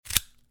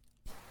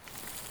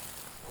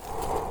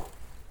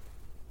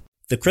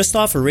The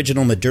Kristoff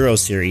Original Maduro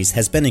series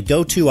has been a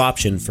go-to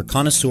option for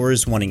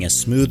connoisseurs wanting a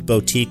smooth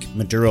boutique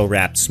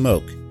Maduro-wrapped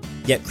smoke.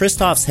 Yet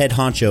Kristoff's head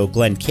honcho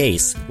Glenn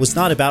Case was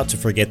not about to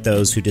forget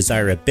those who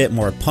desire a bit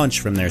more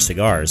punch from their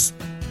cigars.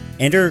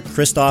 Enter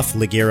Kristoff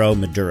Ligero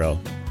Maduro.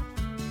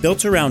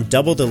 Built around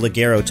double the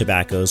Ligero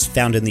tobaccos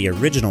found in the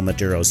original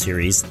Maduro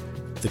series,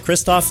 the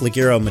Kristoff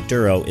Ligero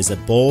Maduro is a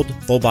bold,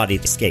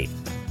 full-bodied escape.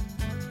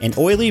 An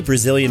oily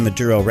Brazilian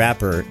Maduro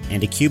wrapper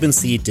and a Cuban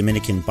seed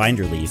Dominican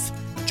binder leaf,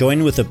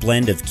 joined with a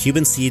blend of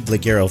Cuban seed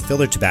Ligero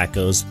filler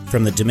tobaccos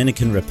from the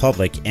Dominican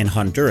Republic and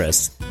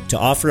Honduras to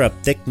offer up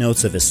thick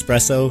notes of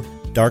espresso,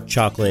 dark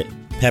chocolate,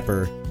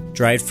 pepper,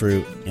 dried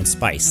fruit, and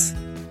spice.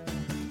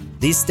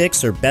 These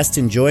sticks are best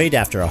enjoyed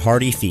after a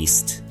hearty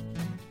feast.